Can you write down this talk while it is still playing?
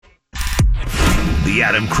The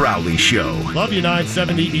Adam Crowley Show. Love you,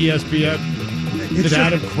 970 ESPN. It's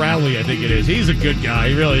Adam Crowley, I think it is. He's a good guy.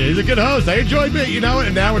 He really is. He's a good host. I enjoy it, you know.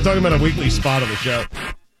 And now we're talking about a weekly spot on the show.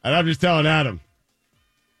 And I'm just telling Adam,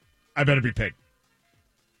 I better be picked.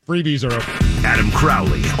 Freebies are open. Adam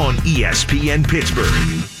Crowley on ESPN Pittsburgh.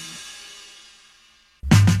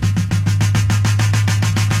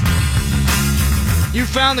 You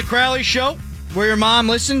found the Crowley Show, where your mom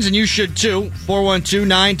listens, and you should too.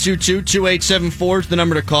 412-922-2874 is the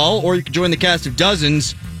number to call, or you can join the cast of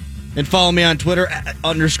dozens and follow me on Twitter,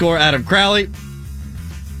 _Adam Crowley.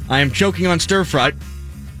 I am choking on stir fry.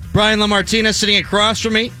 Brian LaMartina sitting across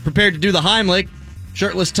from me, prepared to do the Heimlich.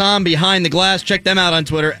 Shirtless Tom behind the glass. Check them out on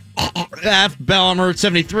Twitter,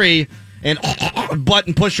 Balmer73 and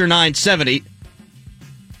Button Pusher 970.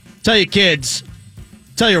 Tell your kids,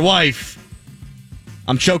 tell your wife,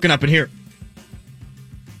 I'm choking up in here.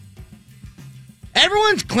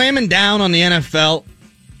 Everyone's clamming down on the NFL,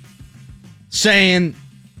 saying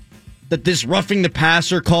that this roughing the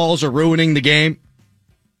passer calls are ruining the game.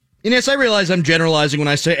 And yes, I realize I'm generalizing when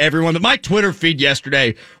I say everyone, but my Twitter feed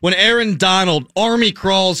yesterday, when Aaron Donald army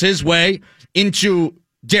crawls his way into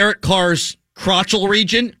Derek Carr's crotchal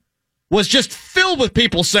region, was just filled with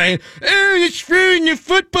people saying, "Oh, it's ruining your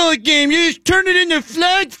football game. You just turn it into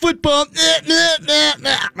flag football."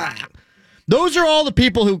 Those are all the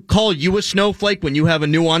people who call you a snowflake when you have a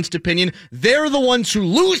nuanced opinion. They're the ones who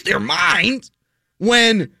lose their minds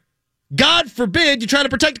when, God forbid, you try to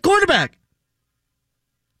protect the quarterback.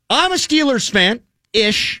 I'm a Steelers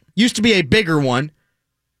fan-ish. Used to be a bigger one.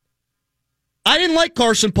 I didn't like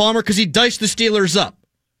Carson Palmer because he diced the Steelers up.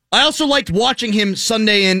 I also liked watching him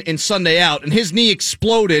Sunday in and Sunday out, and his knee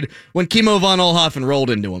exploded when Kimo von Oelhoffen rolled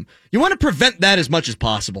into him. You want to prevent that as much as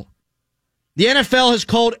possible. The NFL has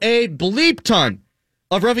called a bleep ton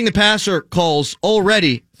of roughing the passer calls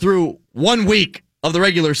already through 1 week of the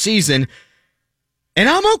regular season, and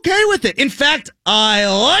I'm okay with it. In fact, I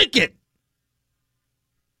like it.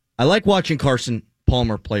 I like watching Carson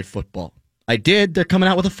Palmer play football. I did. They're coming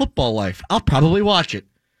out with a football life. I'll probably watch it.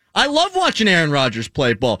 I love watching Aaron Rodgers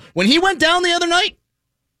play ball. When he went down the other night,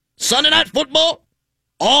 Sunday Night Football,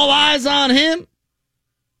 all eyes on him.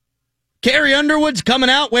 Carrie Underwood's coming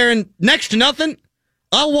out wearing next to nothing.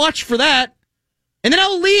 I'll watch for that. And then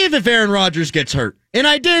I'll leave if Aaron Rodgers gets hurt. And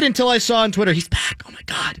I did until I saw on Twitter, he's back. Oh, my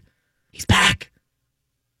God. He's back.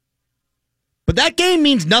 But that game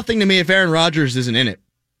means nothing to me if Aaron Rodgers isn't in it.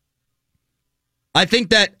 I think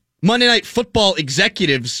that Monday Night Football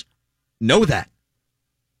executives know that.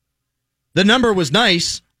 The number was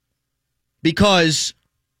nice because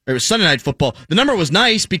it was Sunday Night Football. The number was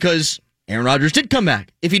nice because Aaron Rodgers did come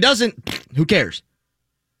back. If he doesn't, who cares?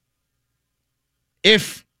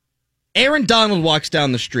 If Aaron Donald walks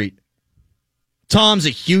down the street, Tom's a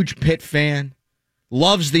huge Pitt fan,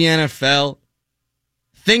 loves the NFL,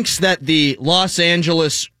 thinks that the Los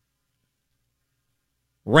Angeles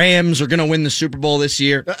Rams are going to win the Super Bowl this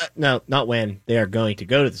year. No, not when. They are going to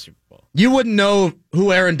go to the Super Bowl. You wouldn't know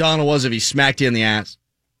who Aaron Donald was if he smacked you in the ass.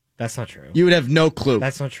 That's not true. You would have no clue.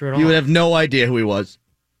 That's not true at all. You would have no idea who he was.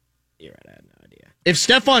 You're right, I had no idea. If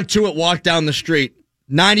Stephon Tuitt walked down the street,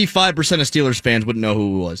 95% of Steelers fans wouldn't know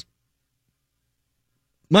who he was.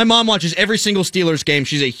 My mom watches every single Steelers game.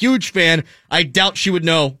 She's a huge fan. I doubt she would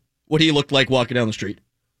know what he looked like walking down the street.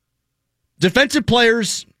 Defensive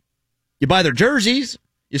players, you buy their jerseys,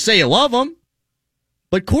 you say you love them,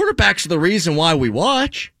 but quarterbacks are the reason why we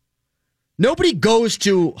watch. Nobody goes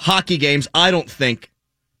to hockey games, I don't think,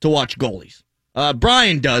 to watch goalies.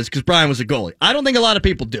 Brian does, because Brian was a goalie. I don't think a lot of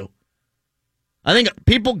people do. I think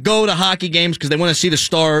people go to hockey games because they want to see the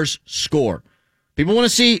stars score. People want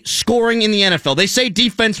to see scoring in the NFL. They say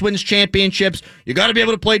defense wins championships. You got to be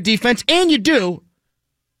able to play defense, and you do.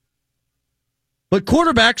 But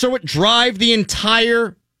quarterbacks are what drive the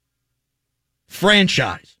entire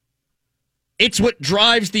franchise. It's what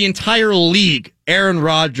drives the entire league. Aaron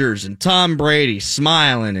Rodgers and Tom Brady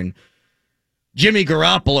smiling and Jimmy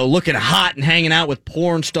Garoppolo looking hot and hanging out with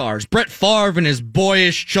porn stars. Brett Favre and his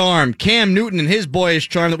boyish charm. Cam Newton and his boyish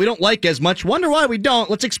charm that we don't like as much. Wonder why we don't.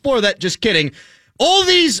 Let's explore that. Just kidding. All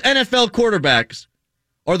these NFL quarterbacks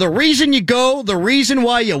are the reason you go, the reason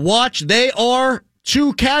why you watch. They are,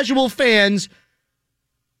 to casual fans,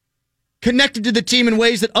 connected to the team in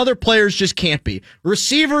ways that other players just can't be.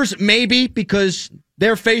 Receivers, maybe, because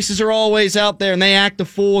their faces are always out there and they act a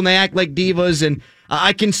fool and they act like divas, and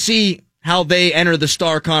I can see how they enter the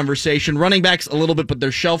star conversation. Running backs a little bit, but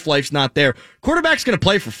their shelf life's not there. Quarterback's going to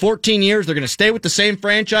play for 14 years. They're going to stay with the same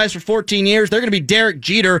franchise for 14 years. They're going to be Derek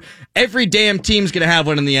Jeter. Every damn team's going to have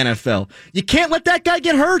one in the NFL. You can't let that guy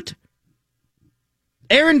get hurt.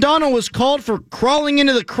 Aaron Donald was called for crawling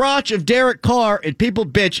into the crotch of Derek Carr, and people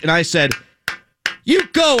bitch, and I said, you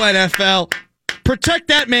go, NFL. Protect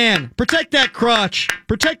that man. Protect that crotch.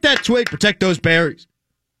 Protect that twig. Protect those berries.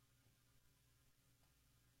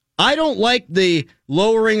 I don't like the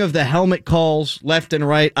lowering of the helmet calls left and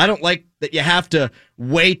right. I don't like that you have to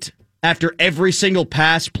wait after every single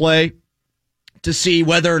pass play to see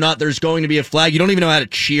whether or not there's going to be a flag. You don't even know how to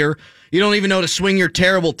cheer. You don't even know how to swing your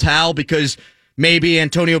terrible towel because maybe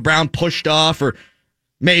Antonio Brown pushed off, or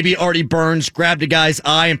maybe Artie Burns grabbed a guy's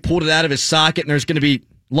eye and pulled it out of his socket and there's going to be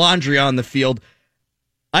laundry on the field.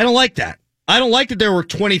 I don't like that. I don't like that there were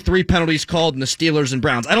 23 penalties called in the Steelers and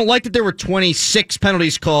Browns. I don't like that there were 26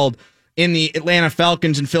 penalties called in the Atlanta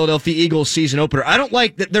Falcons and Philadelphia Eagles season opener. I don't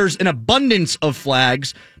like that there's an abundance of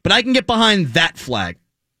flags, but I can get behind that flag.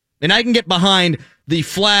 And I can get behind the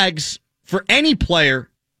flags for any player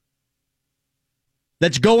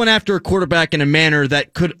that's going after a quarterback in a manner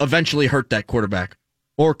that could eventually hurt that quarterback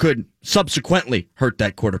or could subsequently hurt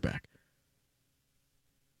that quarterback.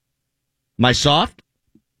 My soft?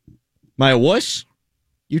 My wuss?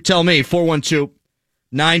 You tell me.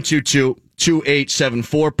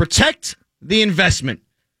 412-922-2874. Protect the investment.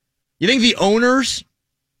 You think the owners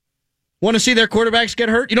want to see their quarterbacks get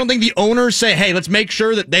hurt? You don't think the owners say, hey, let's make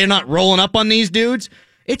sure that they're not rolling up on these dudes?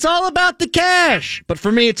 It's all about the cash. But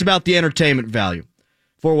for me, it's about the entertainment value.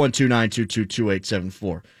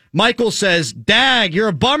 412-922-2874. Michael says, Dag, you're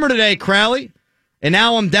a bummer today, Crowley. And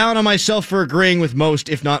now I'm down on myself for agreeing with most,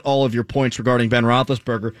 if not all, of your points regarding Ben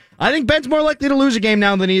Roethlisberger. I think Ben's more likely to lose a game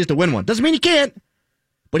now than he is to win one. Doesn't mean he can't.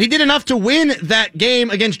 But he did enough to win that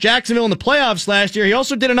game against Jacksonville in the playoffs last year. He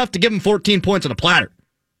also did enough to give him 14 points on a platter.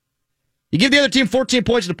 You give the other team 14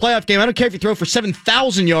 points in a playoff game, I don't care if you throw for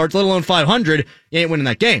 7,000 yards, let alone 500, you ain't winning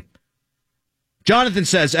that game. Jonathan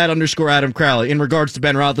says, @_Adam Crowley, in regards to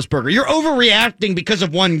Ben Roethlisberger, you're overreacting because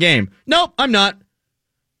of one game. Nope, I'm not.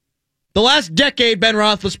 The last decade, Ben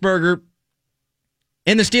Roethlisberger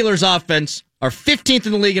and the Steelers' offense are 15th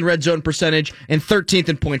in the league in red zone percentage and 13th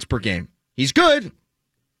in points per game. He's good.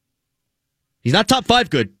 He's not top 5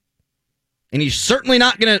 good. And he's certainly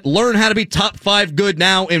not going to learn how to be top 5 good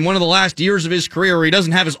now in one of the last years of his career where he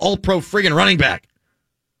doesn't have his all-pro friggin' running back.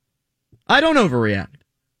 I don't overreact.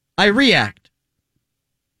 I react.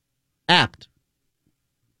 Apt.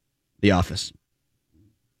 The Office.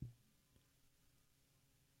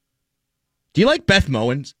 Do you like Beth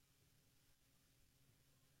Mowins?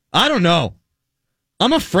 I don't know.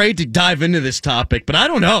 I'm afraid to dive into this topic, but I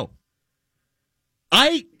don't know.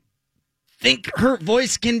 I think her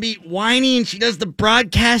voice can be whiny and she does the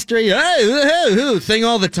broadcaster thing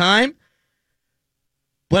all the time.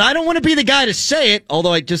 But I don't want to be the guy to say it,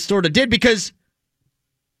 although I just sort of did, because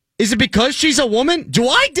is it because she's a woman? Do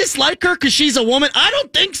I dislike her because she's a woman? I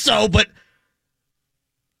don't think so, but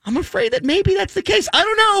I'm afraid that maybe that's the case. I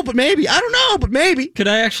don't know, but maybe. I don't know, but maybe. Could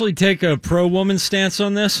I actually take a pro-woman stance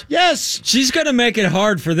on this? Yes. She's going to make it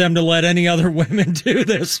hard for them to let any other women do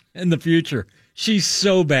this in the future. She's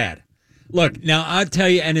so bad. Look, now I'll tell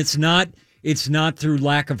you, and it's not through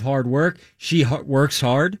lack of hard work. She works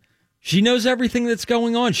hard. She knows everything that's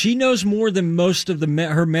going on. She knows more than most of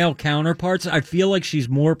her male counterparts. I feel like she's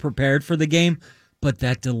more prepared for the game, but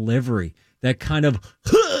that delivery, that kind of,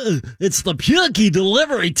 it's the pukey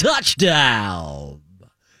delivery touchdown.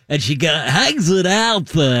 And she hangs it out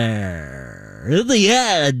there in the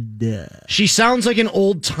end. She sounds like an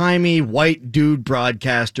old-timey white dude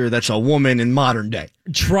broadcaster that's a woman in modern day.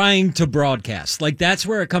 Trying to broadcast. Like, that's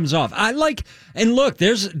where it comes off. And look,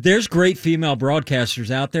 there's great female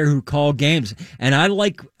broadcasters out there who call games. And I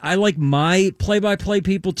like my play-by-play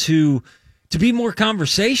people to be more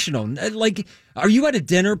conversational. Like, are you at a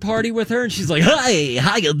dinner party with her and she's like, hey,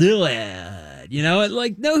 how you doing? You know,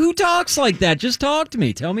 like, no, who talks like that? Just talk to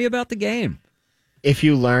me. Tell me about the game. If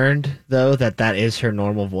you learned, though, that is her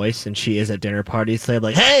normal voice and she is at dinner parties, say,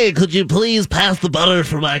 like, hey, could you please pass the butter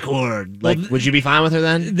for my corn? Like, would you be fine with her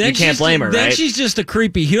then? You can't blame her, right? Then she's just a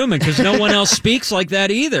creepy human because no one else speaks like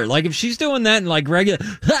that either. Like, if she's doing that in, like, regular,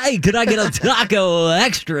 hey, could I get a taco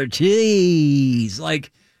extra cheese?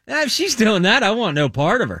 Like, if she's doing that, I want no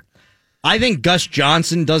part of her. I think Gus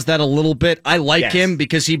Johnson does that a little bit. I like him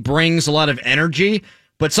because he brings a lot of energy,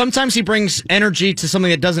 but sometimes he brings energy to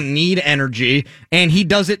something that doesn't need energy, and he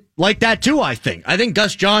does it like that too, I think. I think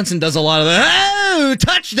Gus Johnson does a lot of the,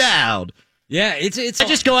 touchdown. Yeah, it's. I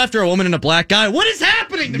just go after a woman and a black guy. What is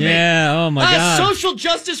happening to me? Yeah, oh my God. Social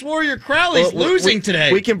justice warrior Crowley's losing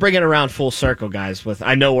today. We can bring it around full circle, guys.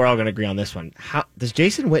 I know we're all going to agree on this one. Does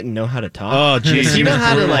Jason Witten know how to talk? Oh, jeez. Does he know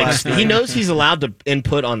how to, he knows he's allowed to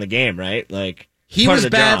input on the game, right? Like, he was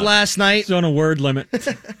bad last night. He's on a word limit.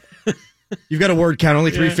 You've got a word count,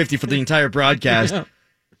 only 350 for the entire broadcast. Yeah.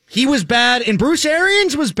 He was bad, and Bruce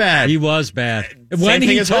Arians was bad. He was bad. When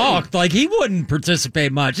he talked, like, he wouldn't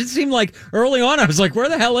participate much. It seemed like early on, I was like, where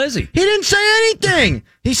the hell is he? He didn't say anything.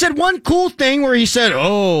 He said one cool thing where he said,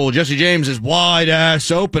 oh, Jesse James is wide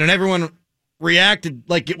ass open, and everyone reacted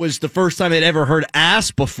like it was the first time they'd ever heard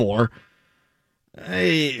ass before.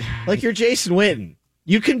 Like you're Jason Witten.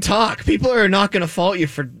 You can talk. People are not going to fault you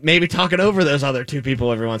for maybe talking over those other two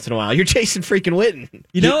people every once in a while. You're Jason freaking Witten.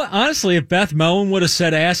 You know, honestly, if Beth Moen would have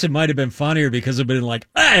said ass, it might have been funnier because it would have been like,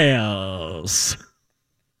 ass.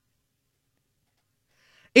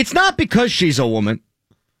 It's not because she's a woman,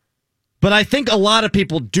 but I think a lot of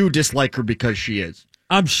people do dislike her because she is.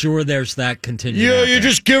 I'm sure there's that contingent. Yeah, you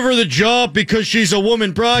just give her the job because she's a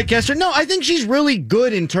woman broadcaster. No, I think she's really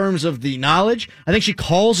good in terms of the knowledge. I think she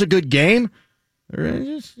calls a good game.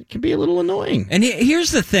 It can be a little annoying. And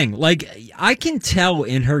here's the thing. Like, I can tell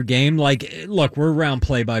in her game, like, look, we're around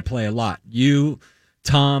play-by-play a lot. You,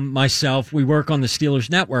 Tom, myself, we work on the Steelers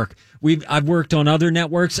network. I've worked on other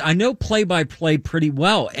networks. I know play-by-play pretty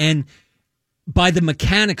well. And by the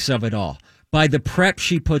mechanics of it all, by the prep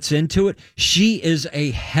she puts into it, she is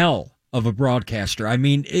a hell of a broadcaster. I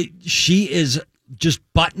mean, she is just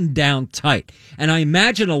buttoned down tight. And I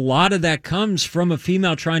imagine a lot of that comes from a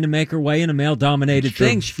female trying to make her way in a male-dominated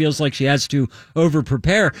thing. She feels like she has to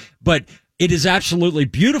over-prepare, but it is absolutely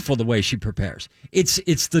beautiful the way she prepares.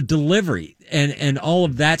 It's the delivery and all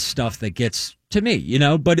of that stuff that gets to me, you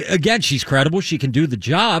know. But again, she's credible. She can do the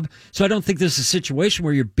job. So I don't think this is a situation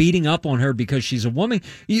where you're beating up on her because she's a woman.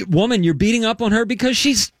 You're beating up on her because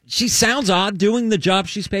she sounds odd doing the job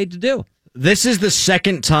she's paid to do. This is the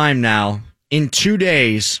second time now in 2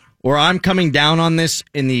 days where I'm coming down on this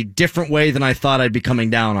in the different way than I thought I'd be coming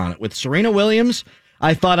down on it. With Serena Williams,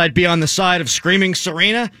 I thought I'd be on the side of screaming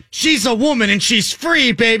Serena. She's a woman and she's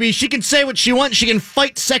free, baby. She can say what she wants. She can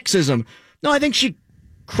fight sexism. No, I think she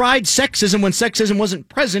cried sexism when sexism wasn't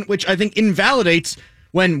present, which I think invalidates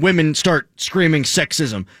when women start screaming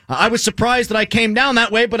sexism. I was surprised that I came down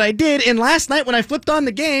that way, but I did. And last night when I flipped on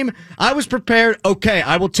the game, I was prepared. Okay,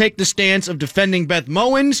 I will take the stance of defending Beth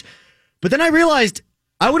Mowins. But then I realized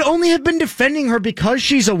I would only have been defending her because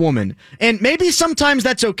she's a woman. And maybe sometimes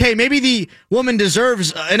that's okay. Maybe the woman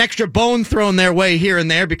deserves an extra bone thrown their way here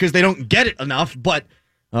and there because they don't get it enough. But,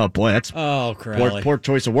 oh boy, that's poor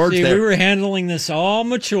choice of words. See, there. We were handling this all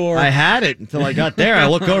mature. I had it until I got there. I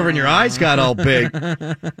look over and your eyes got all big.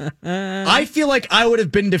 I feel like I would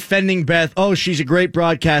have been defending Beth. Oh, she's a great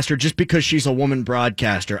broadcaster just because she's a woman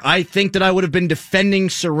broadcaster. I think that I would have been defending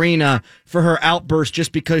Serena for her outburst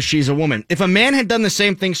just because she's a woman. If a man had done the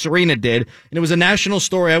same thing Serena did, and it was a national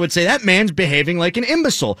story, I would say that man's behaving like an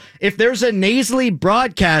imbecile. If there's a nasally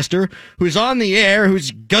broadcaster who's on the air,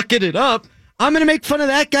 who's gucking it up, I'm going to make fun of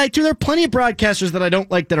that guy, too. There are plenty of broadcasters that I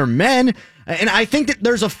don't like that are men. And I think that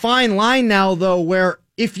there's a fine line now, though, where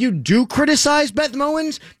if you do criticize Beth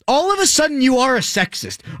Mowins, all of a sudden you are a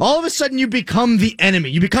sexist. All of a sudden you become the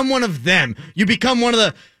enemy. You become one of them. You become one of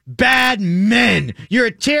the bad men. You're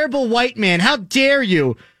a terrible white man. How dare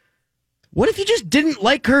you? What if you just didn't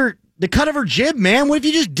like her, the cut of her jib, man? What if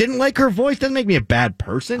you just didn't like her voice? Doesn't make me a bad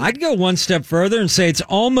person. I'd go one step further and say it's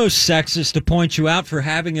almost sexist to point you out for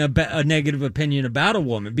having a negative opinion about a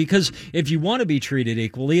woman. Because if you want to be treated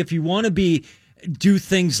equally, if you want to do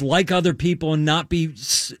things like other people and not be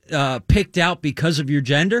picked out because of your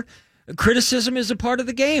gender, criticism is a part of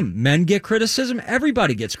the game. Men get criticism.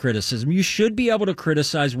 Everybody gets criticism. You should be able to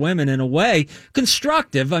criticize women in a way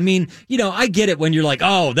constructive. I mean, you know, I get it when you're like,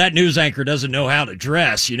 oh, that news anchor doesn't know how to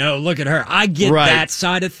dress. You know, look at her. I get that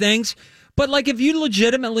side of things. But, like, if you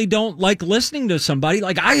legitimately don't like listening to somebody,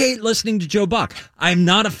 like, I hate listening to Joe Buck. I'm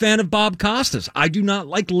not a fan of Bob Costas. I do not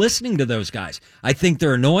like listening to those guys. I think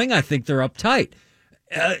they're annoying. I think they're uptight.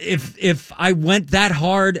 If I went that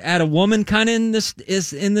hard at a woman kind of in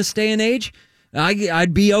this day and age,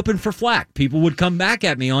 I'd be open for flack. People would come back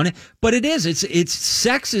at me on it. But it's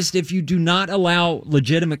sexist if you do not allow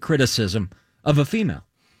legitimate criticism of a female.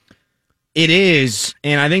 It is,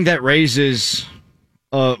 and I think that raises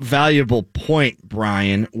a valuable point,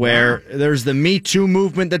 Brian, where there's the Me Too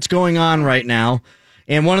movement that's going on right now,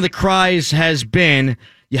 and one of the cries has been,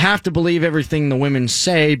 you have to believe everything the women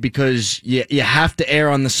say because you have to err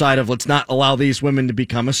on the side of let's not allow these women to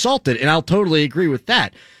become assaulted. And I'll totally agree with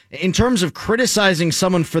that. In terms of criticizing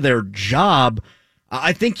someone for their job,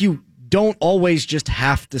 I think you don't always just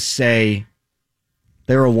have to say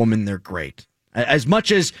they're a woman, they're great. As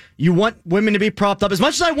much as you want women to be propped up, as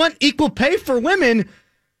much as I want equal pay for women,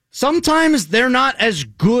 sometimes they're not as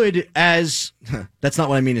good as, that's not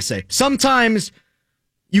what I mean to say. Sometimes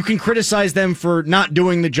you can criticize them for not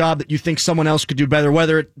doing the job that you think someone else could do better,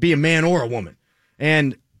 whether it be a man or a woman.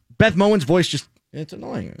 And Beth Moen's voice just, it's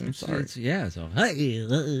annoying. I'm sorry. Braden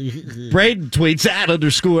tweets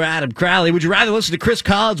 @_Adam Crowley. Would you rather listen to Chris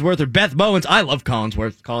Collinsworth or Beth Mowins? I love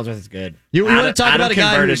Collinsworth. Collinsworth is good. You want to talk about a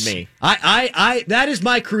guy converted who's me. That is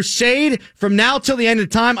my crusade from now till the end of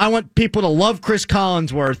time. I want people to love Chris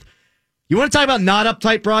Collinsworth. You want to talk about not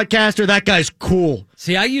uptight broadcaster? That guy's cool.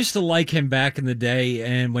 See, I used to like him back in the day,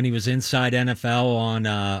 and when he was inside NFL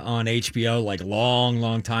on HBO, like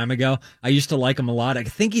long time ago, I used to like him a lot. I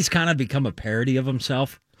think he's kind of become a parody of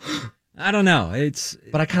himself. I don't know.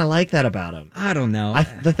 But I kind of like that about him. I don't know.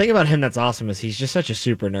 The thing about him that's awesome is he's just such a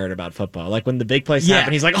super nerd about football. Like when the big plays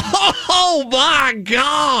happen, he's like, "Oh my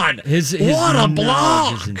god, his what a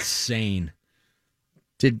block!" Is insane.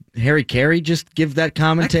 Did Harry Carey just give that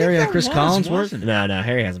commentary on Chris Collinsworth? No,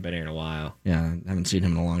 Harry hasn't been here in a while. Yeah, I haven't seen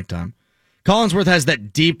him in a long time. Collinsworth has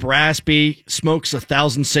that deep, raspy, smokes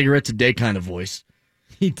 1,000 cigarettes a day kind of voice.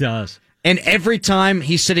 He does. And every time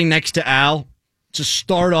he's sitting next to Al to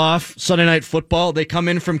start off Sunday Night Football, they come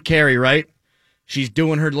in from Carrie, right? She's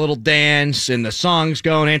doing her little dance, and the song's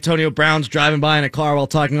going. Antonio Brown's driving by in a car while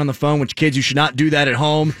talking on the phone, which, kids, you should not do that at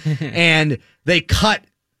home. And they cut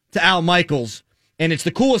to Al Michaels. And it's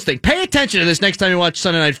the coolest thing. Pay attention to this next time you watch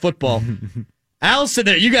Sunday Night Football. Al's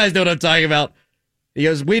sitting there. You guys know what I'm talking about. He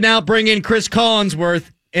goes, we now bring in Chris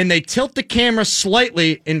Collinsworth, and they tilt the camera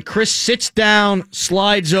slightly, and Chris sits down,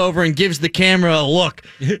 slides over, and gives the camera a look.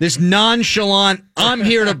 This nonchalant, I'm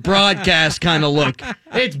here to broadcast kind of look.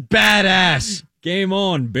 It's badass. Game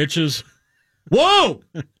on, bitches. Whoa!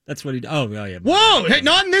 That's what he. Oh, yeah. Whoa! Hey,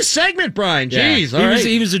 not in this segment, Brian. Jeez, yeah.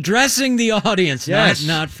 He was addressing the audience, yes.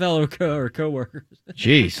 not fellow coworkers.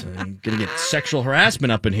 Jeez, I'm gonna get sexual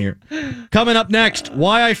harassment up in here. Coming up next,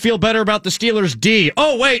 why I feel better about the Steelers' D.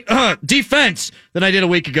 Oh wait, defense than I did a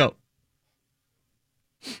week ago.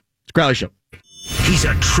 It's Crowley Show. He's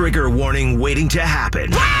a trigger warning waiting to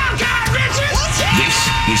happen. This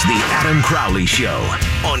is the Adam Crowley Show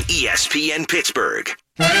on ESPN Pittsburgh.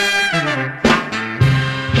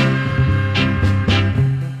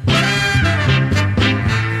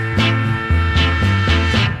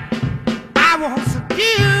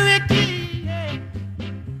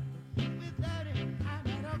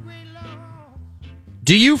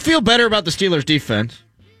 Do you feel better about the Steelers' defense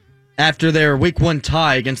after their Week 1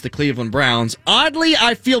 tie against the Cleveland Browns? Oddly,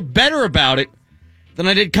 I feel better about it than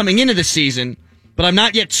I did coming into the season, but I'm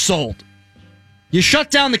not yet sold. You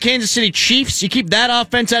shut down the Kansas City Chiefs, you keep that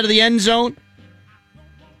offense out of the end zone,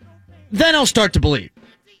 then I'll start to believe.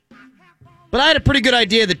 But I had a pretty good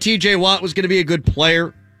idea that T.J. Watt was going to be a good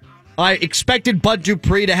player. I expected Bud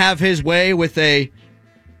Dupree to have his way with a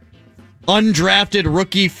undrafted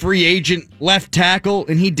rookie free agent left tackle,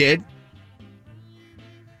 and he did.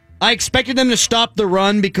 I expected them to stop the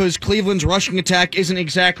run because Cleveland's rushing attack isn't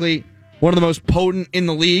exactly one of the most potent in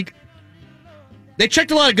the league. They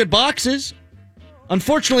checked a lot of good boxes.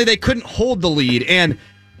 Unfortunately, they couldn't hold the lead, and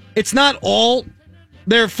it's not all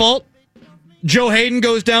their fault. Joe Hayden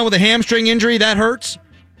goes down with a hamstring injury. That hurts.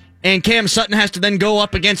 And Cam Sutton has to then go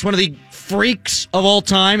up against one of the freaks of all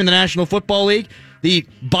time in the National Football League. The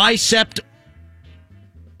bicep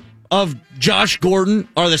of Josh Gordon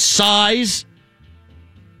are the size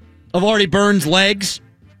of Artie Burns' legs.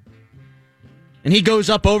 And he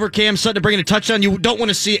goes up over Cam Sutton to bring in a touchdown. You don't want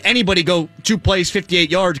to see anybody go 2 plays,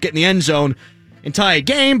 58 yards, get in the end zone and tie a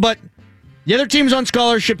game, but the other team's on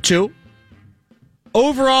scholarship too.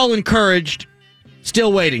 Overall encouraged,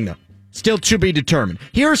 still waiting though. Still to be determined.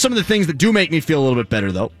 Here are some of the things that do make me feel a little bit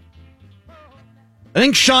better though. I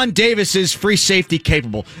think Sean Davis is free safety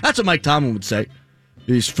capable. That's what Mike Tomlin would say.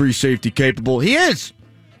 He's free safety capable. He is.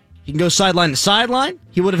 He can go sideline to sideline.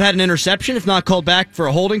 He would have had an interception if not called back for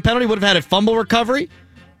a holding penalty. Would have had a fumble recovery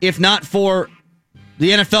if not for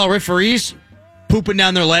the NFL referees pooping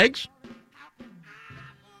down their legs.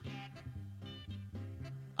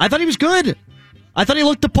 I thought he was good. I thought he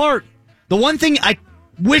looked the part. The one thing I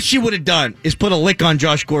wish he would have done is put a lick on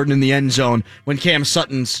Josh Gordon in the end zone when Cam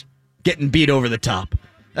Sutton's getting beat over the top.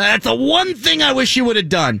 That's the one thing I wish he would have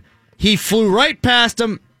done. He flew right past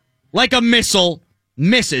him like a missile,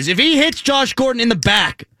 misses. If he hits Josh Gordon in the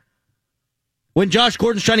back when Josh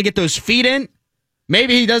Gordon's trying to get those feet in,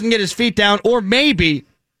 maybe he doesn't get his feet down, or maybe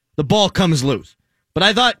the ball comes loose. But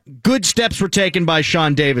I thought good steps were taken by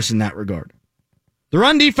Sean Davis in that regard. The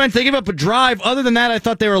run defense, they give up a drive. Other than that, I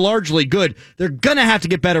thought they were largely good. They're going to have to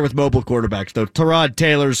get better with mobile quarterbacks, though. Tyrod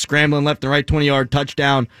Taylor's scrambling left and right, 20-yard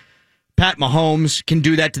touchdown. Pat Mahomes can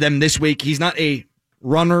do that to them this week. He's not a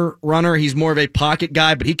runner. He's more of a pocket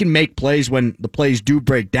guy, but he can make plays when the plays do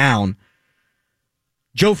break down.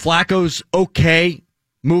 Joe Flacco's okay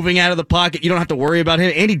moving out of the pocket. You don't have to worry about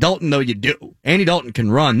him. Andy Dalton, though, you do. Andy Dalton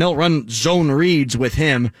can run. They'll run zone reads with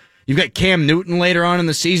him. You've got Cam Newton later on in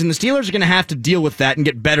the season. The Steelers are going to have to deal with that and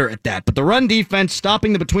get better at that. But the run defense,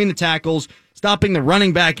 stopping the between the tackles, stopping the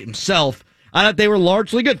running back himself, I thought they were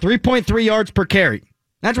largely good. 3.3 yards per carry.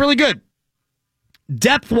 That's really good.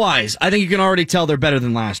 Depth-wise, I think you can already tell they're better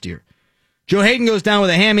than last year. Joe Hayden goes down with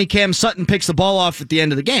a hammy. Cam Sutton picks the ball off at the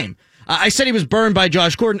end of the game. I said he was burned by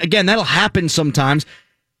Josh Gordon. Again, that'll happen sometimes.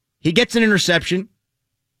 He gets an interception.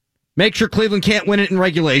 Make sure Cleveland can't win it in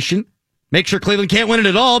regulation. Make sure Cleveland can't win it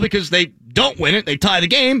at all because they don't win it. They tie the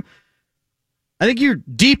game. I think you're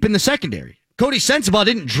deep in the secondary. Cody Sensabaugh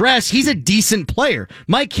didn't dress. He's a decent player.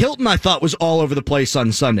 Mike Hilton, I thought, was all over the place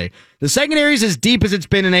on Sunday. The secondary is as deep as it's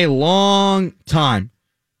been in a long time.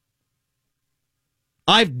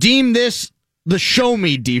 I've deemed this the show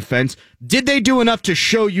me defense. Did they do enough to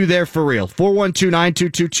show you they're for real?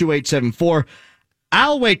 412-922-2874.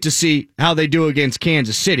 I'll wait to see how they do against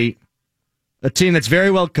Kansas City, a team that's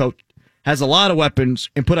very well coached, has a lot of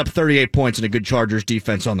weapons, and put up 38 points in a good Chargers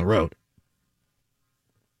defense on the road.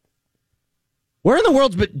 Where in the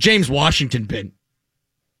world's James Washington been?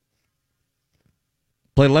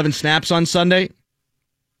 Played 11 snaps on Sunday.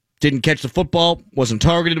 Didn't catch the football. Wasn't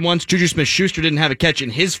targeted once. Juju Smith-Schuster didn't have a catch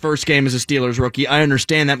in his first game as a Steelers rookie. I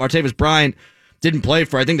understand that. Martavis Bryant didn't play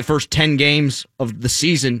for, I think, the first 10 games of the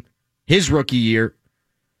season, his rookie year.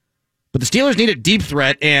 But the Steelers need a deep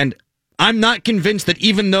threat, and I'm not convinced that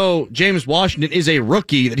even though James Washington is a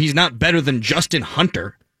rookie, that he's not better than Justin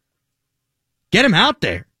Hunter. Get him out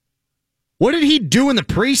there. What did he do in the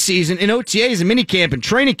preseason, in OTAs, and minicamp, and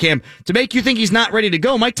training camp to make you think he's not ready to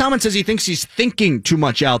go? Mike Tomlin says he thinks he's thinking too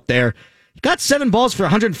much out there. He got 7 balls for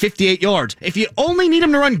 158 yards. If you only need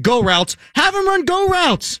him to run go routes, have him run go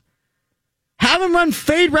routes. Have him run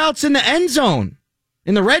fade routes in the end zone,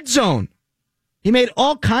 in the red zone. He made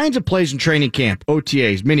all kinds of plays in training camp,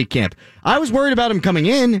 OTAs, minicamp. I was worried about him coming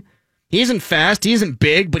in. He isn't fast, he isn't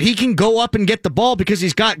big, but he can go up and get the ball because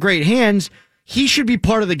he's got great hands. He should be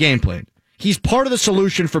part of the game plan. He's part of the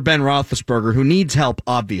solution for Ben Roethlisberger, who needs help,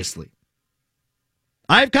 obviously.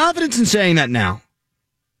 I have confidence in saying that now.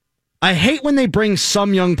 I hate when they bring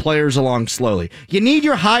some young players along slowly. You need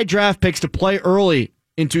your high draft picks to play early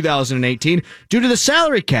in 2018 due to the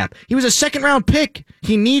salary cap. He was a second-round pick.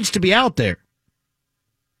 He needs to be out there.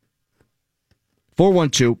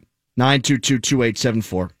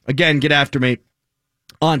 412-922-2874. Again, get after me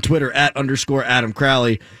on Twitter @_Adam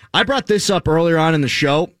Crowley. I brought this up earlier on in the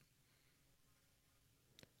show.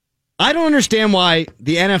 I don't understand why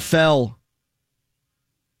the NFL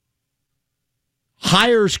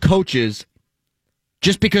hires coaches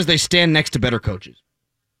just because they stand next to better coaches.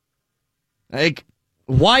 Like,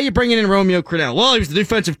 why are you bringing in Romeo Crennel? Well, he was the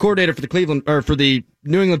defensive coordinator for the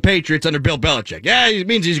New England Patriots under Bill Belichick. Yeah, it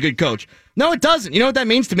means he's a good coach. No, it doesn't. You know what that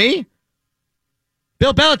means to me?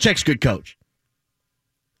 Bill Belichick's a good coach.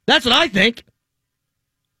 That's what I think.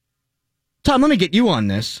 Tom, let me get you on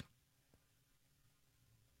this.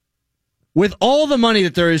 With all the money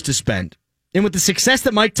that there is to spend, and with the success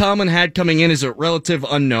that Mike Tomlin had coming in as a relative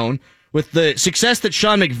unknown, with the success that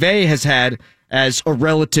Sean McVay has had as a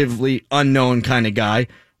relatively unknown kind of guy,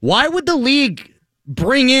 why would the league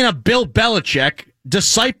bring in a Bill Belichick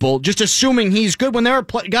disciple just assuming he's good when there are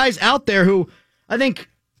guys out there who I think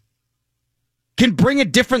can bring a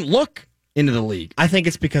different look into the league? I think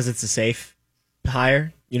it's because it's a safe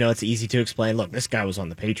hire. You know, it's easy to explain. Look, this guy was on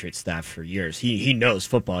the Patriots staff for years. He knows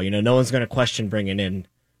football. You know, no one's going to question bringing in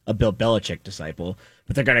a Bill Belichick disciple,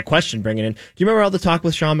 but they're going to question bringing in. Do you remember all the talk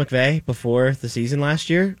with Sean McVay before the season last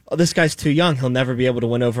year? Oh, this guy's too young. He'll never be able to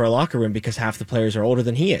win over a locker room because half the players are older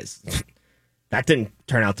than he is. That didn't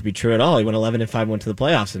turn out to be true at all. He went 11-5, went to the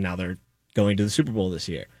playoffs, and now they're going to the Super Bowl this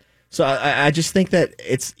year. So I just think that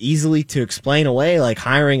it's easily to explain away, like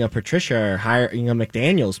hiring a Patricia or hiring a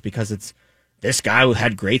McDaniels, because it's this guy who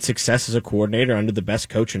had great success as a coordinator under the best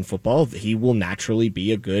coach in football. He will naturally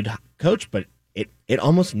be a good coach, but it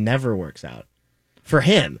almost never works out for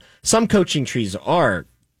him. Some coaching trees are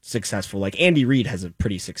successful. Like Andy Reid has a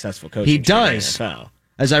pretty successful coaching tree. He does. In the NFL.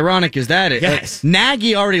 As ironic as that is. Yes.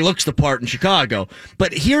 Nagy already looks the part in Chicago.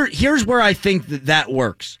 But here's where I think that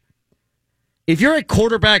works. If you're a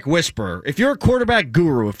quarterback whisperer, if you're a quarterback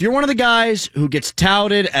guru, if you're one of the guys who gets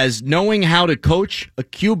touted as knowing how to coach a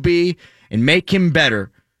QB and make him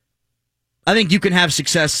better, I think you can have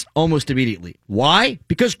success almost immediately. Why?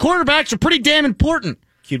 Because quarterbacks are pretty damn important.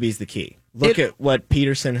 QB's the key. Look at what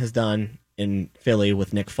Peterson has done in Philly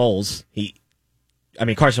with Nick Foles.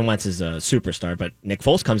 Carson Wentz is a superstar, but Nick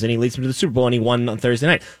Foles comes in, he leads him to the Super Bowl, and he won on Thursday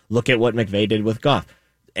night. Look at what McVay did with Goff.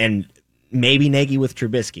 And maybe Nagy with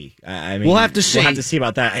Trubisky. I mean, We'll have to see. We'll have to see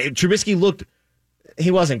about that. Trubisky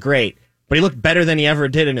he wasn't great, but he looked better than he ever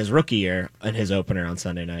did in his rookie year in his opener on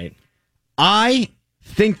Sunday night. I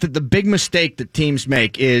think that the big mistake that teams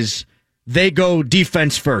make is they go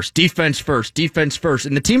defense first. And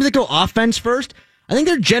the teams that go offense first, I think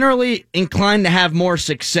they're generally inclined to have more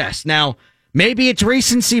success. Now, maybe it's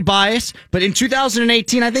recency bias, but in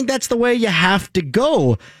 2018, I think that's the way you have to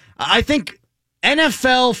go. I think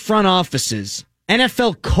NFL front offices,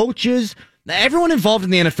 NFL coaches, everyone involved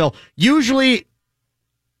in the NFL usually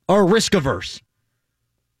are risk averse.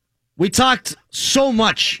 We talked so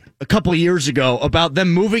much a couple of years ago about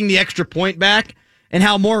them moving the extra point back and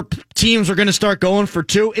how more teams are going to start going for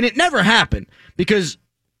 2, and it never happened because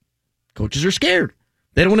coaches are scared.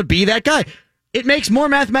 They don't want to be that guy. It makes more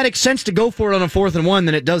mathematic sense to go for it on a 4th and 1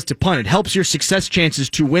 than it does to punt. It helps your success chances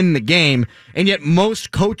to win the game, and yet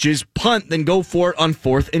most coaches punt than go for it on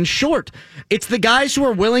 4th and short. It's the guys who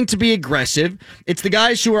are willing to be aggressive. It's the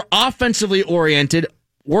guys who are offensively oriented,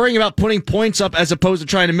 worrying about putting points up as opposed to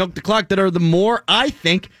trying to milk the clock that are the more, I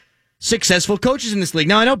think, successful coaches in this league.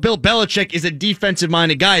 Now, I know Bill Belichick is a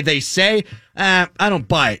defensive-minded guy. They say, I don't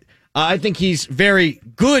buy it. I think he's very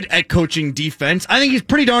good at coaching defense. I think he's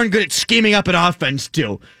pretty darn good at scheming up an offense,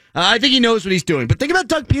 too. I think he knows what he's doing. But think about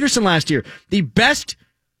Doug Peterson last year. The best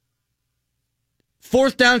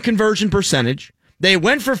 4th down conversion percentage. They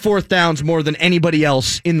went for 4th downs more than anybody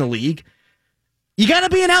else in the league. You got to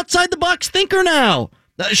be an outside-the-box thinker now.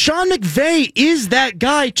 Sean McVay is that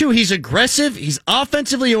guy, too. He's aggressive. He's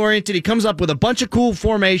offensively oriented. He comes up with a bunch of cool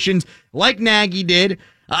formations like Nagy did.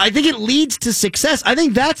 I think it leads to success. I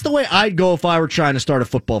think that's the way I'd go if I were trying to start a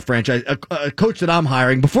football franchise, a coach that I'm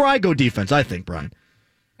hiring, before I go defense, I think, Brian.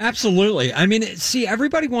 Absolutely. I mean, see,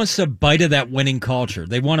 everybody wants a bite of that winning culture.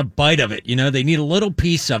 They want a bite of it. You know, they need a little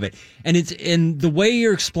piece of it. And the way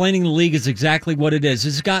you're explaining the league is exactly what it is.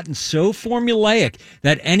 It's gotten so formulaic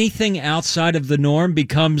that anything outside of the norm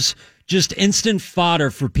becomes just instant fodder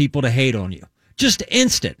for people to hate on you. Just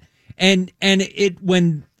instant. And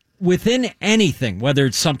when within anything, whether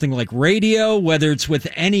it's something like radio, whether it's with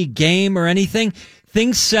any game or anything,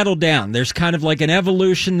 things settle down. There's kind of like an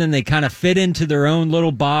evolution, then they kind of fit into their own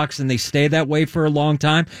little box and they stay that way for a long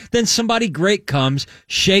time. Then somebody great comes,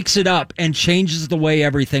 shakes it up, and changes the way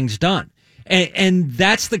everything's done. And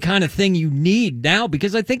that's the kind of thing you need now,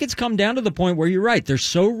 because I think it's come down to the point where you're right. They're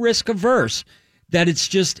so risk averse that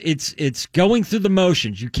it's going through the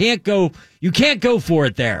motions. You can't go for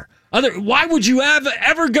it there. Why would you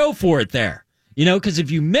ever go for it there? You know, because if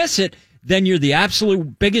you miss it, then you're the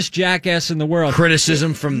absolute biggest jackass in the world.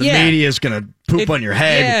 Criticism from the media is going to poop on your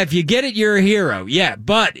head. Yeah, if you get it, you're a hero. Yeah,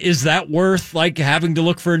 but is that worth like having to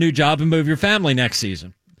look for a new job and move your family next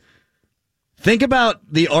season? Think about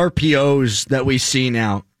the RPOs that we see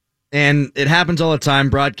now. And it happens all the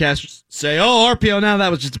time. Broadcasters say, oh, RPO, now that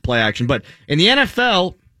was just a play action. But in the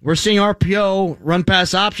NFL, we're seeing RPO run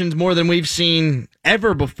pass options more than we've seen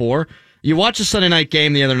ever before. You watch the Sunday night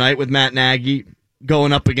game the other night with Matt Nagy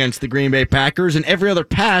going up against the Green Bay Packers, and every other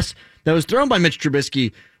pass that was thrown by Mitch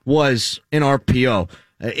Trubisky was an RPO.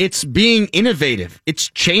 It's being innovative. It's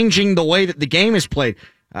changing the way that the game is played.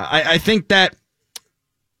 I think that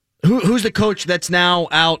who's the coach that's now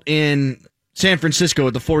out in San Francisco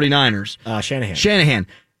with the 49ers? Shanahan.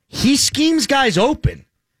 He schemes guys open.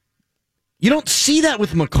 You don't see that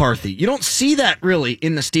with McCarthy. You don't see that really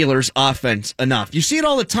in the Steelers' offense enough. You see it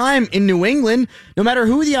all the time in New England, no matter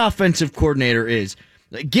who the offensive coordinator is.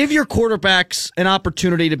 Give your quarterbacks an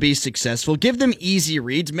opportunity to be successful. Give them easy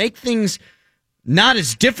reads. Make things not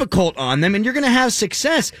as difficult on them, and you're going to have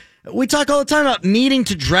success. We talk all the time about needing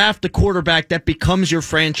to draft a quarterback that becomes your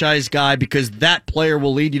franchise guy because that player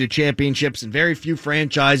will lead you to championships, and very few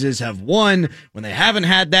franchises have won when they haven't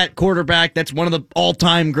had that quarterback. That's one of the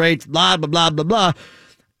all-time greats, blah, blah, blah, blah, blah.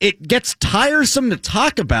 It gets tiresome to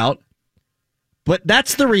talk about, but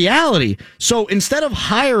that's the reality. So instead of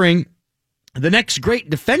hiring the next great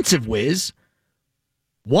defensive whiz,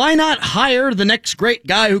 why not hire the next great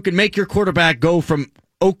guy who can make your quarterback go from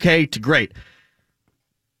okay to great?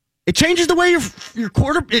 It changes the way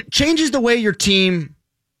it changes the way your team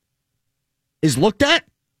is looked at.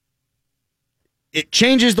 It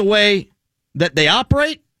changes the way that they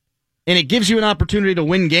operate, and it gives you an opportunity to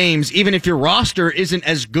win games even if your roster isn't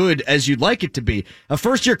as good as you'd like it to be. A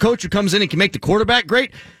first-year coach who comes in and can make the quarterback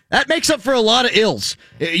great, that makes up for a lot of ills.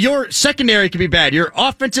 Your secondary can be bad. Your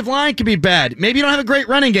offensive line can be bad. Maybe you don't have a great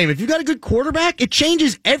running game. If you've got a good quarterback, it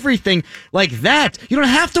changes everything like that. You don't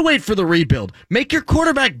have to wait for the rebuild. Make your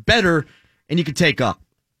quarterback better, and you can take up.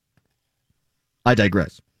 I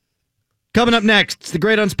digress. Coming up next, it's the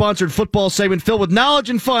great unsponsored football segment filled with knowledge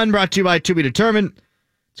and fun, brought to you by To Be Determined.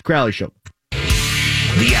 It's a Crowley Show.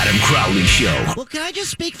 The Adam Crowley Show. Well, can I just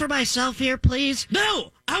speak for myself here, please?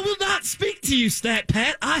 No, I will not speak to you, Stat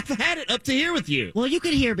Pat. I've had it up to here with you. Well, you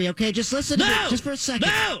can hear me, okay? Just listen to me just for a second.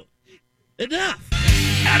 No! Enough!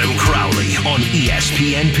 Adam Crowley on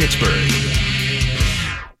ESPN Pittsburgh.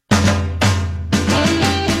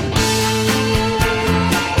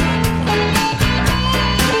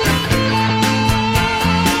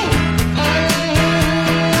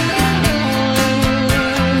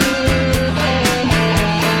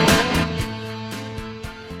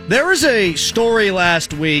 There was a story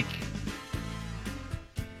last week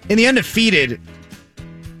in the Undefeated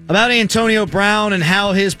about Antonio Brown and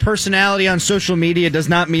how his personality on social media does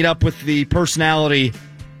not meet up with the personality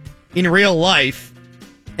in real life.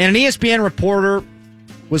 And an ESPN reporter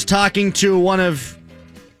was talking to one of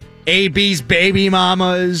AB's baby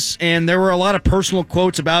mamas, and there were a lot of personal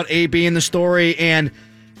quotes about AB in the story. And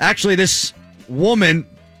actually, this woman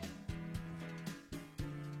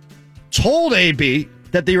told AB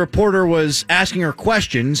that the reporter was asking her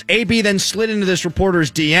questions. AB then slid into this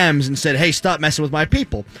reporter's DMs and said, hey, stop messing with my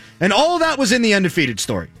people. And all of that was in the Undefeated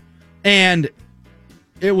story. And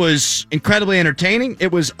it was incredibly entertaining.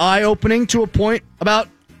 It was eye-opening to a point about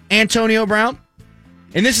Antonio Brown.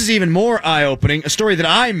 And this is even more eye-opening, a story that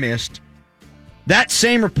I missed. That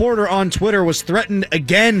same reporter on Twitter was threatened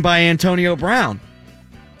again by Antonio Brown.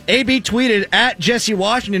 AB tweeted at Jesse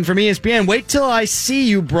Washington from ESPN, wait till I see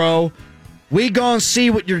you, bro. We gonna see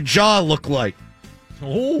what your jaw look like.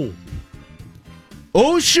 Oh,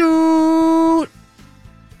 shoot!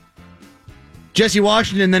 Jesse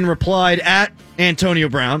Washington then replied at Antonio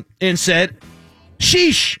Brown and said,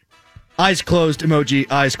 sheesh! Eyes closed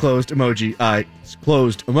emoji, eyes closed emoji, eyes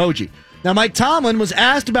closed emoji. Now, Mike Tomlin was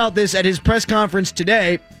asked about this at his press conference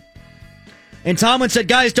today, and Tomlin said,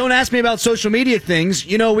 guys, don't ask me about social media things.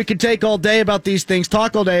 You know, we could take all day about these things,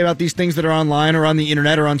 talk all day about these things that are online or on the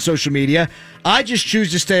internet or on social media. I just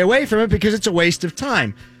choose to stay away from it because it's a waste of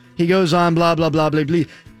time. He goes on, blah, blah, blah, blah, blah.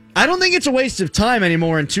 I don't think it's a waste of time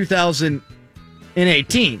anymore in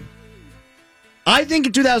 2018. I think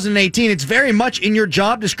in 2018, it's very much in your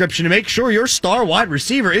job description to make sure your star wide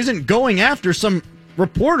receiver isn't going after some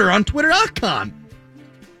reporter on Twitter.com.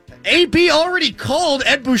 AB already called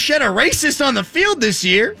Ed Bouchette a racist on the field this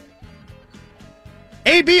year.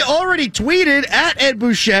 AB already tweeted at Ed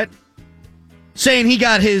Bouchette saying he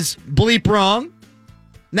got his bleep wrong.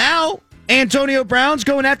 Now, Antonio Brown's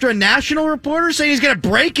going after a national reporter saying he's going to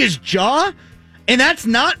break his jaw. And that's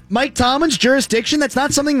not Mike Tomlin's jurisdiction. That's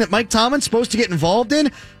not something that Mike Tomlin's supposed to get involved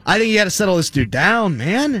in. I think you got to settle this dude down,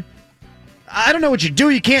 man. I don't know what you do.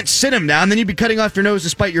 You can't sit him down. Then you'd be cutting off your nose to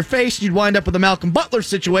spite your face. And you'd wind up with a Malcolm Butler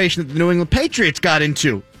situation that the New England Patriots got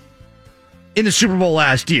into in the Super Bowl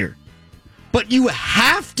last year. But you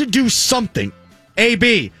have to do something.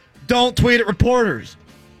 AB, don't tweet at reporters.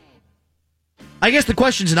 I guess the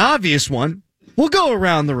question's an obvious one. We'll go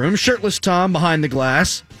around the room. Shirtless Tom behind the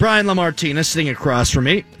glass. Brian LaMartina sitting across from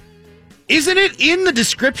me. Isn't it in the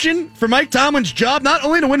description for Mike Tomlin's job not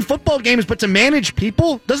only to win football games, but to manage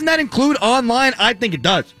people? Doesn't that include online? I think it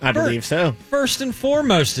does. I believe so. First and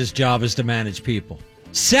foremost, his job is to manage people.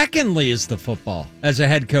 Secondly is the football as a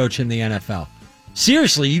head coach in the NFL.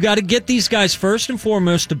 Seriously, you got to get these guys first and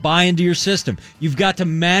foremost to buy into your system. You've got to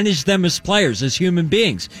manage them as players, as human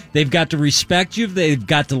beings. They've got to respect you. They've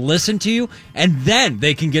got to listen to you. And then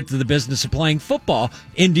they can get to the business of playing football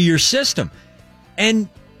into your system. And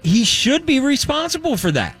he should be responsible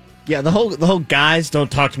for that. Yeah, the whole guys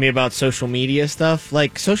don't talk to me about social media stuff.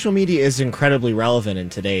 Like, social media is incredibly relevant in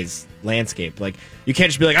today's landscape. Like, you can't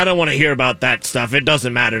just be like, I don't want to hear about that stuff. It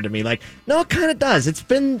doesn't matter to me. Like, no, it kind of does. It's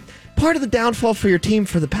been part of the downfall for your team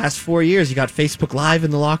for the past 4 years. You got Facebook Live in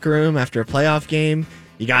the locker room after a playoff game.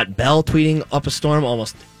 You got Bell tweeting up a storm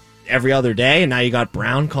almost every other day. And now you got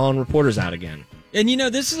Brown calling reporters out again. And, you know,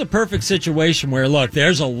 this is a perfect situation where, look,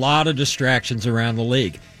 there's a lot of distractions around the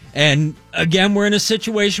league. And, again, we're in a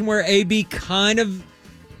situation where AB kind of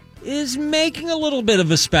is making a little bit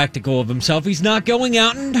of a spectacle of himself. He's not going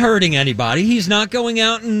out and hurting anybody. He's not going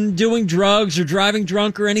out and doing drugs or driving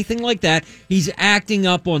drunk or anything like that. He's acting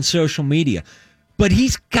up on social media. But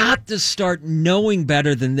he's got to start knowing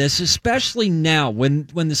better than this, especially now when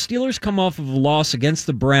the Steelers come off of a loss against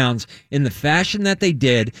the Browns in the fashion that they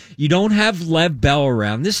did. You don't have Lev Bell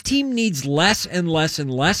around. This team needs less and less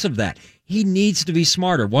and less of that. He needs to be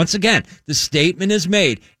smarter. Once again, the statement is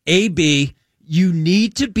made. AB, you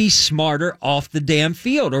need to be smarter off the damn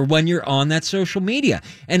field or when you're on that social media.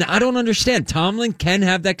 And I don't understand. Tomlin can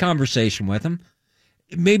have that conversation with him.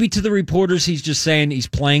 maybe to the reporters, he's just saying he's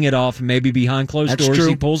playing it off, and maybe behind closed That's doors, true.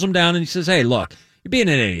 he pulls them down and he says, hey, look, you're being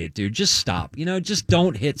an idiot, dude. Just stop. Just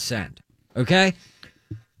don't hit send. Okay?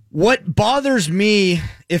 What bothers me,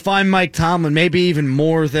 if I'm Mike Tomlin, maybe even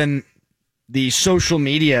more than the social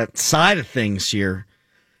media side of things here,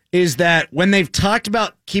 is that when they've talked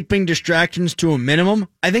about keeping distractions to a minimum,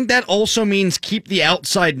 I think that also means keep the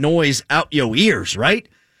outside noise out your ears, right?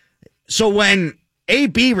 So when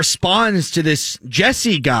AB responds to this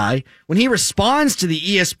Jesse guy, when he responds to the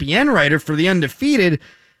ESPN writer for the Undefeated,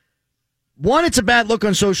 one, it's a bad look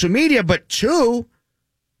on social media, but two,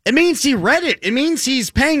 it means he read it. It means he's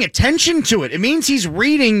paying attention to it. It means he's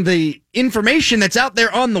reading the information that's out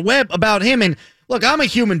there on the web about him. And look, I'm a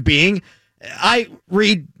human being. I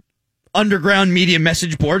read underground media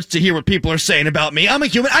message boards to hear what people are saying about me. I'm a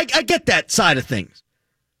human. I get that side of things.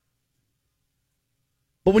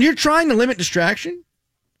 But when you're trying to limit distraction,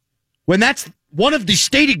 when that's one of the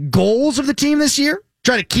stated goals of the team this year,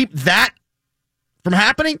 try to keep that from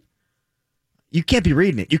happening, you can't be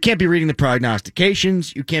reading it. You can't be reading the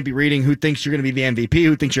prognostications. You can't be reading who thinks you're going to be the MVP,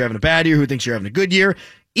 who thinks you're having a bad year, who thinks you're having a good year.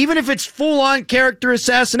 Even if it's full-on character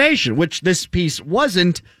assassination, which this piece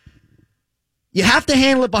wasn't, you have to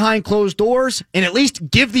handle it behind closed doors and at least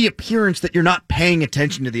give the appearance that you're not paying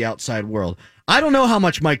attention to the outside world. I don't know how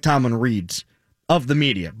much Mike Tomlin reads of the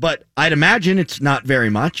media, but I'd imagine it's not very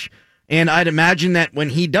much. And I'd imagine that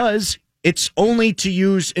when he does, it's only to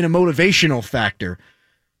use in a motivational factor.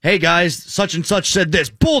 Hey guys, such and such said this,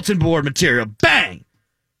 bulletin board material, bang!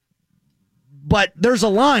 But there's a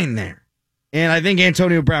line there. And I think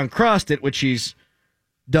Antonio Brown crossed it, which he's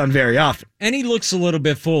done very often. And he looks a little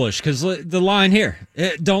bit foolish because the line here,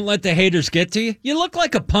 don't let the haters get to you. You look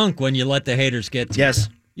like a punk when you let the haters get to you. Yes.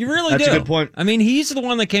 You really That's do. a good point. I mean, he's the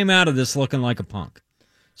one that came out of this looking like a punk.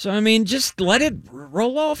 So, I mean, just let it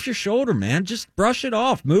roll off your shoulder, man. Just brush it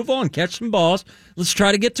off. Move on. Catch some balls. Let's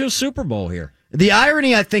try to get to a Super Bowl here. The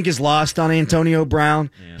irony, I think, is lost on Antonio Brown.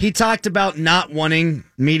 Yeah. He talked about not wanting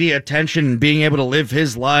media attention and being able to live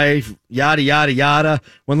his life, yada, yada, yada,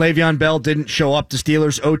 when Le'Veon Bell didn't show up to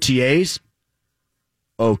Steelers OTAs.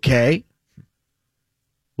 Okay.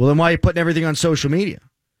 Well, then why are you putting everything on social media?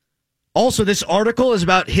 Also, this article is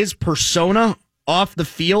about his persona off the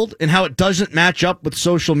field and how it doesn't match up with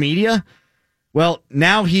social media. Well,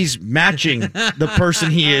 now he's matching the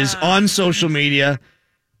person he is on social media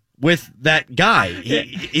with that guy.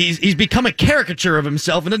 He's become a caricature of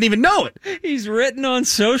himself and doesn't even know it. He's written on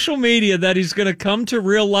social media that he's going to come to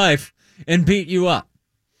real life and beat you up.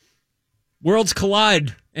 Worlds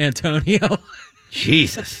collide, Antonio.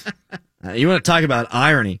 Jesus. You want to talk about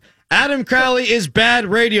irony. Adam Crowley is bad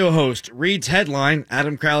radio host. Reads headline.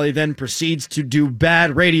 Adam Crowley then proceeds to do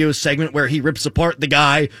bad radio segment where he rips apart the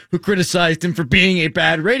guy who criticized him for being a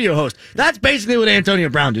bad radio host. That's basically what Antonio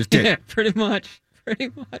Brown just did. Yeah, pretty much.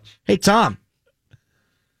 Pretty much. Hey, Tom.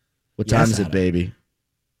 What time is it, Adam. baby?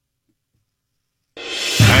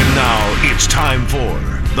 And now it's time for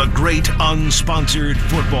the great unsponsored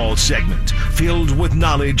football segment filled with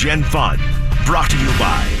knowledge and fun. Brought to you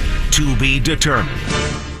by To Be Determined.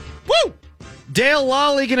 Woo! Dale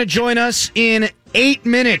Lally going to join us in 8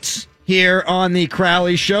 minutes here on the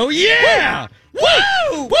Crowley Show. Yeah! Woo!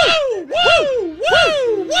 Woo! Woo! Woo!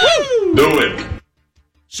 Woo! Woo! Do it.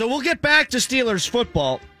 So we'll get back to Steelers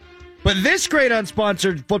football, but this great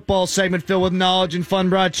unsponsored football segment filled with knowledge and fun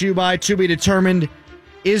brought to you by To Be Determined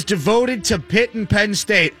is devoted to Pitt and Penn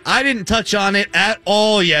State. I didn't touch on it at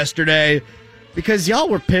all yesterday because y'all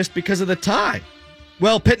were pissed because of the tie.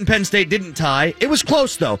 Well, Pitt and Penn State didn't tie. It was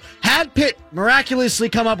close, though. Had Pitt miraculously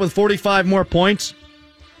come up with 45 more points,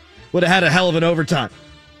 would have had a hell of an overtime.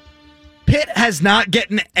 Pitt has not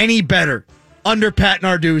gotten any better under Pat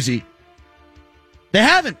Narduzzi. They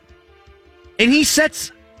haven't. And he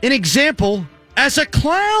sets an example as a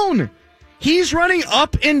clown. He's running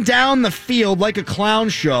up and down the field like a clown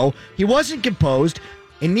show. He wasn't composed,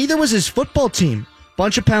 and neither was his football team.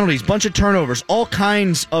 Bunch of penalties, bunch of turnovers, all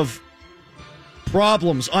kinds of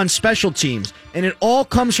problems on special teams. And it all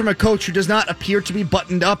comes from a coach who does not appear to be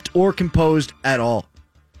buttoned up or composed at all.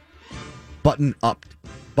 Buttoned up.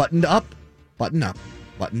 Buttoned up. Buttoned up.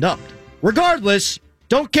 Buttoned up. Regardless,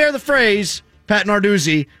 don't care the phrase, Pat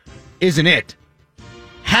Narduzzi isn't it.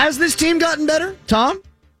 Has this team gotten better, Tom?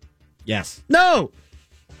 Yes. No.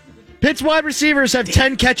 Pitt's wide receivers have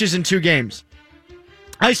 10 catches in 2 games.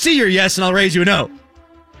 I see your yes, and I'll raise you a no.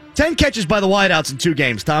 10 catches by the wideouts in 2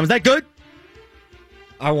 games, Tom. Is that good?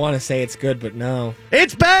 I want to say it's good, but no.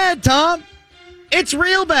 It's bad, Tom. It's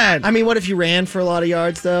real bad. I mean, what if you ran for a lot of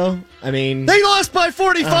yards, though? I mean... They lost by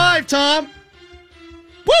 45, Tom.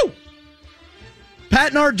 Woo!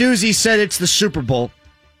 Pat Narduzzi said it's the Super Bowl.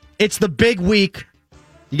 It's the big week.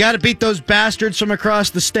 You got to beat those bastards from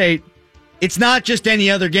across the state. It's not just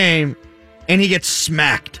any other game. And he gets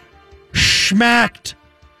smacked. Smacked.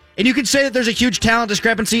 And you can say that there's a huge talent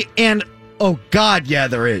discrepancy, and oh God, yeah,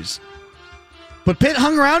 there is. But Pitt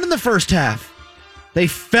hung around in the first half. They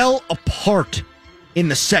fell apart in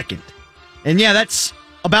the second. And yeah, that's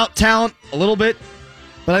about talent a little bit,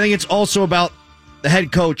 but I think it's also about the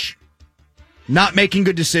head coach not making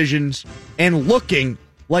good decisions and looking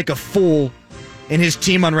like a fool and his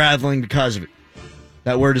team unraveling because of it.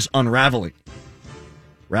 That word is unraveling.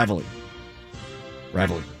 Raveling.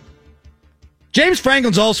 James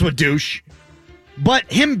Franklin's also a douche, but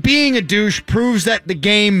him being a douche proves that the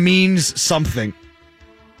game means something.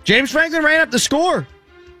 James Franklin ran up the score.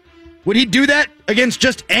 Would he do that against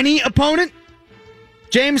just any opponent?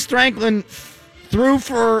 James Franklin threw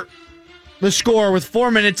for the score with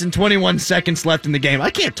 4 minutes and 21 seconds left in the game. I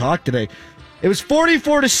can't talk today. It was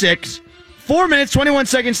 44-6, 4 minutes, 21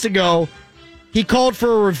 seconds to go. He called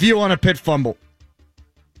for a review on a Pitt fumble.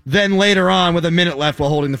 Then later on, with a minute left while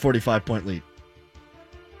holding the 45-point lead.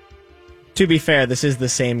 To be fair, this is the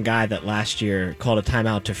same guy that last year called a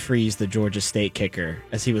timeout to freeze the Georgia State kicker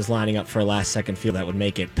as he was lining up for a last-second field that would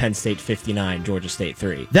make it Penn State 59, Georgia State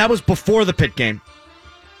 3. That was before the Pitt game.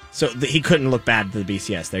 So he couldn't look bad to the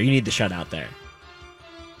BCS there. You need the shutout there.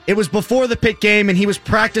 It was before the Pitt game, and he was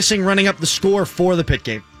practicing running up the score for the Pitt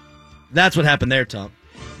game. That's what happened there, Tom.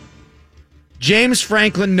 James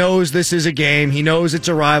Franklin knows this is a game. He knows it's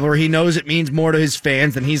a rivalry. He knows it means more to his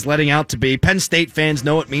fans than he's letting out to be. Penn State fans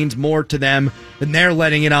know it means more to them than they're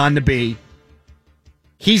letting it on to be.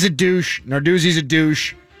 He's a douche. Narduzzi's a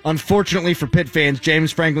douche. Unfortunately for Pitt fans,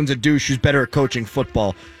 James Franklin's a douche who's better at coaching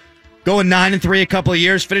football. Going 9-3 a couple of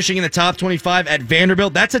years, finishing in the top 25 at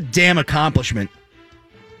Vanderbilt, that's a damn accomplishment.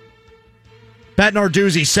 Pat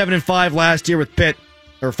Narduzzi, 7-5 last year with Pitt,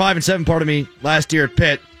 or 5-7, pardon me, last year at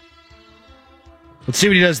Pitt. Let's see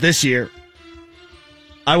what he does this year.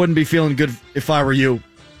 I wouldn't be feeling good if I were you,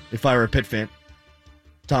 if I were a Pitt fan.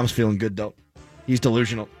 Tom's feeling good, though. He's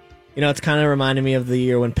delusional. You know, it's kind of reminding me of the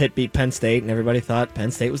year when Pitt beat Penn State, and everybody thought Penn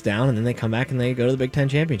State was down, and then they come back and they go to the Big Ten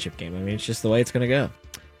championship game. I mean, it's just the way it's going to go.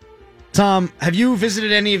 Tom, have you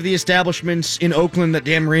visited any of the establishments in Oakland that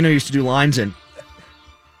Dan Marino used to do lines in?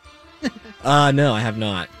 No, I have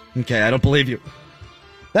not. Okay, I don't believe you.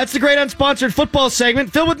 That's the great unsponsored football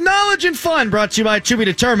segment filled with knowledge and fun, brought to you by To Be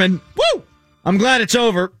Determined. Woo! I'm glad it's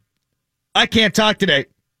over. I can't talk today.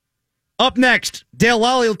 Up next, Dale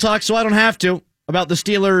Lally will talk so I don't have to about the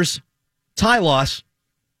Steelers' tie loss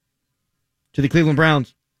to the Cleveland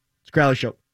Browns. It's a Crowley Show.